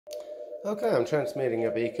Okay, I'm transmitting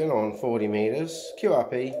a beacon on 40 meters,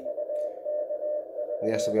 QRP. The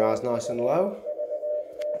SWR is nice and low.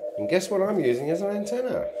 And guess what I'm using as an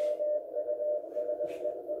antenna?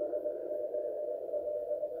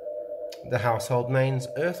 The household mains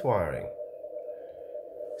earth wiring.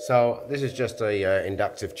 So this is just a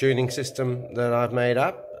inductive tuning system that I've made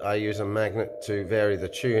up. I use a magnet to vary the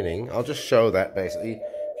tuning. I'll just show that basically.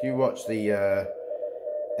 If you watch the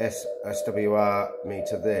SWR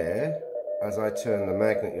meter there, as I turn the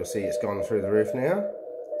magnet, you'll see it's gone through the roof now.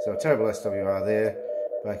 So a terrible SWR there,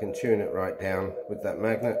 but I can tune it right down with that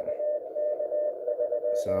magnet.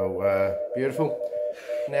 So beautiful.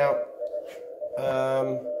 Now,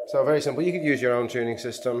 so very simple. You could use your own tuning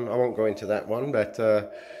system. I won't go into that one, but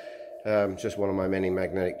just one of my many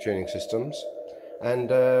magnetic tuning systems. And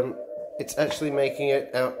it's actually making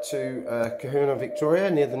it out to Kahuna, Victoria,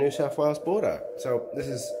 near the New South Wales border. So this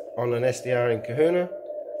is on an SDR in Kahuna.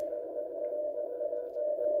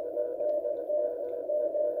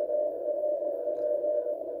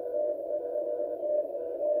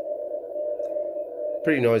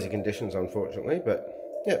 Pretty noisy conditions, unfortunately,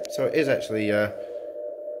 but yeah, so it is actually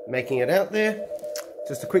making it out there.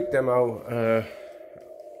 Just a quick demo,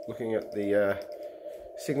 looking at the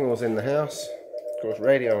signals in the house. Of course,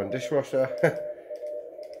 radio and dishwasher,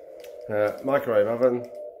 microwave oven.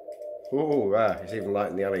 Ooh, it's even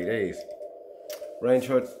lighting the LEDs. Range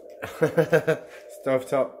hood,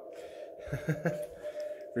 stovetop,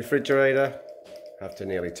 refrigerator. I have to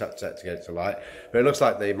nearly touch that to get it to light, but it looks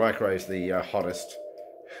like the microwave's the hottest.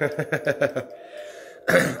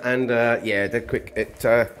 And yeah, dead quick.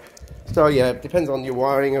 So yeah, it depends on your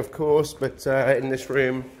wiring, of course, but in this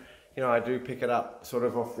room, you know, I do pick it up sort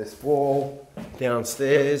of off this wall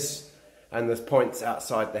downstairs, and there's points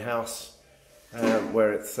outside the house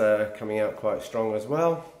where it's coming out quite strong as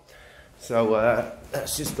well. So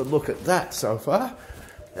that's just a look at that so far,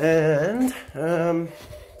 and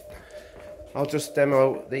I'll just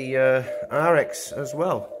demo the RX as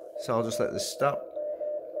well. So I'll just let this stop.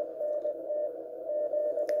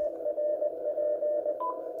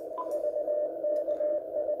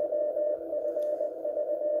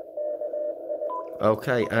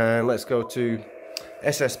 Okay, and let's go to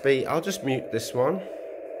SSB. I'll just mute this one.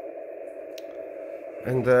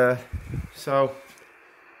 And so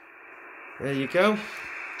there you go.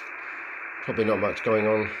 Probably not much going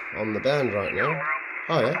on the band right now.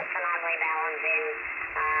 Oh yeah.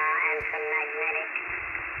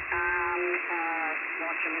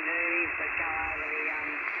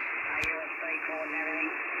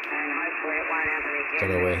 Don't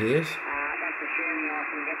know where he is. That's assuming I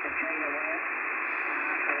can get the tree to work.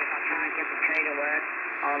 Because if I can't get the tree to work,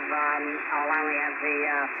 I'll only have the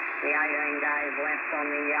 18 days left on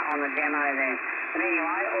the demo there. But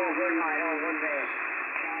anyway, all good, mate, all good there.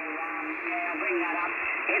 So yeah, I'll bring that up.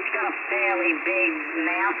 It's got a fairly big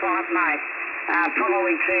mouth on it, mate.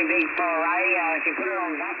 Probably too big for a radio. If you put it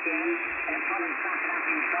on vacuum, it'll probably suck it up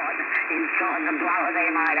inside the blower there,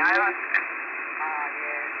 mate. Over.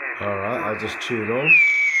 Alright, I'll just tune on.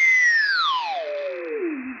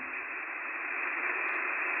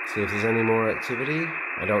 See if there's any more activity.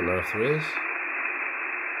 I don't know if there is.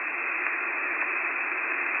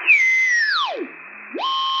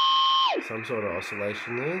 Some sort of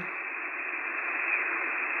oscillation there.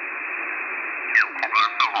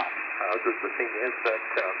 The thing is that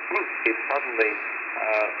if suddenly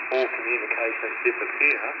all communications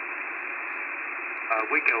disappear,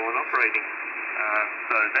 we go on operating.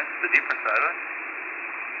 So that's the difference, over.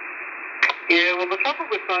 Yeah, well, the trouble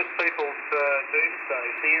with most people's doomsday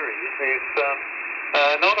theories is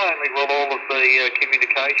not only will all of the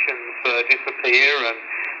communications disappear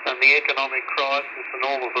and the economic crisis and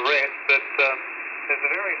all of the rest, but there's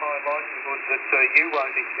a very high likelihood that you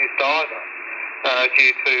won't exist either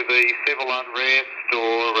due to the civil unrest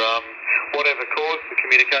or whatever caused the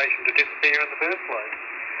communication to disappear in the first place.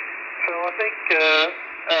 So I think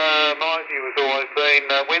my view has always been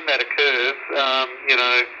when that occurs, you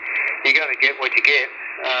know, you're going to get what you get.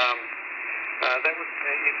 That would,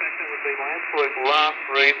 in fact, that would be my absolute last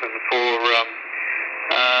reason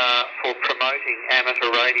for promoting amateur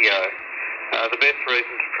radio. The best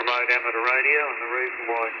reason to promote amateur radio, and the reason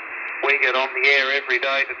why we get on the air every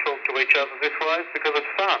day to talk to each other this way is because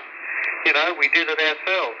it's fun. You know, we did it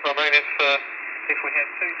ourselves. I mean, if we had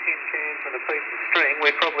 2 tin cans and a piece of string,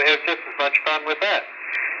 we'd probably have just as much fun with that.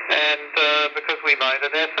 And because we made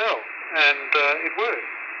it ourselves, and it worked.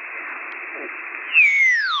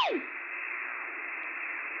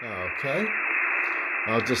 Okay.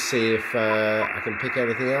 I'll just see if I can pick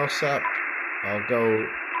anything else up. I'll go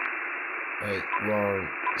 8, 1,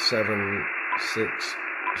 7, 6,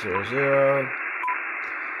 00.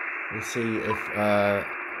 Let's see if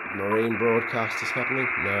marine broadcast is happening.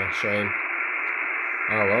 No, shame.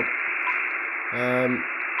 Oh well.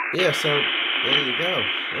 Yeah, so there you go.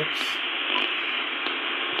 Oops.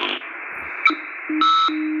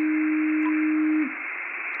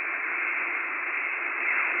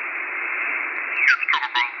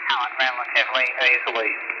 Relatively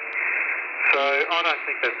easily. So I don't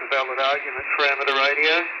think that's a valid argument for amateur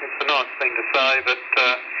radio. It's a nice thing to say, but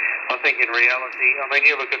I think in reality, I mean,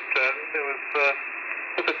 you look at there was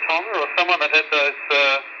it Tonga or someone that had those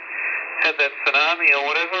had that tsunami or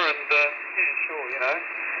whatever, and yeah, sure, you know,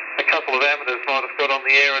 a couple of amateurs might have got on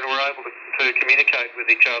the air and were able to communicate with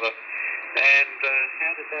each other. And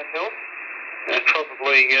how did that help? It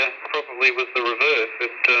probably was the reverse.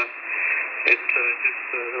 It just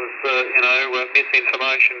there was you know,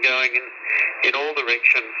 misinformation going in all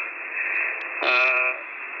directions.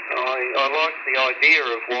 I liked the idea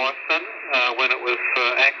of Wiston when it was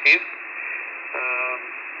active,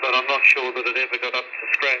 but I'm not sure that it ever got up to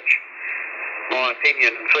scratch. My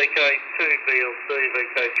opinion. VK2 BLC,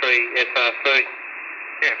 VK3 SRC.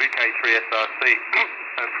 Yeah, VK3 SRC.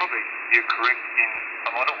 So probably you're correct in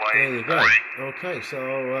a lot of ways. There you go. Okay, so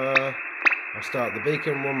I'll start the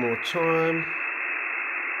beacon one more time.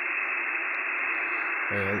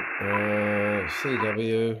 And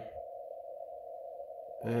CW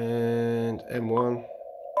and M1,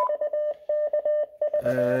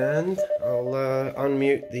 and I'll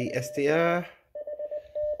unmute the SDR.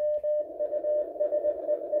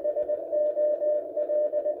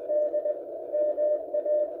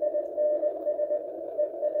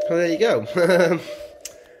 So there you go.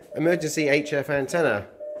 Emergency HF antenna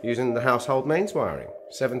using the household mains wiring.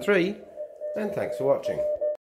 7.3, and thanks for watching.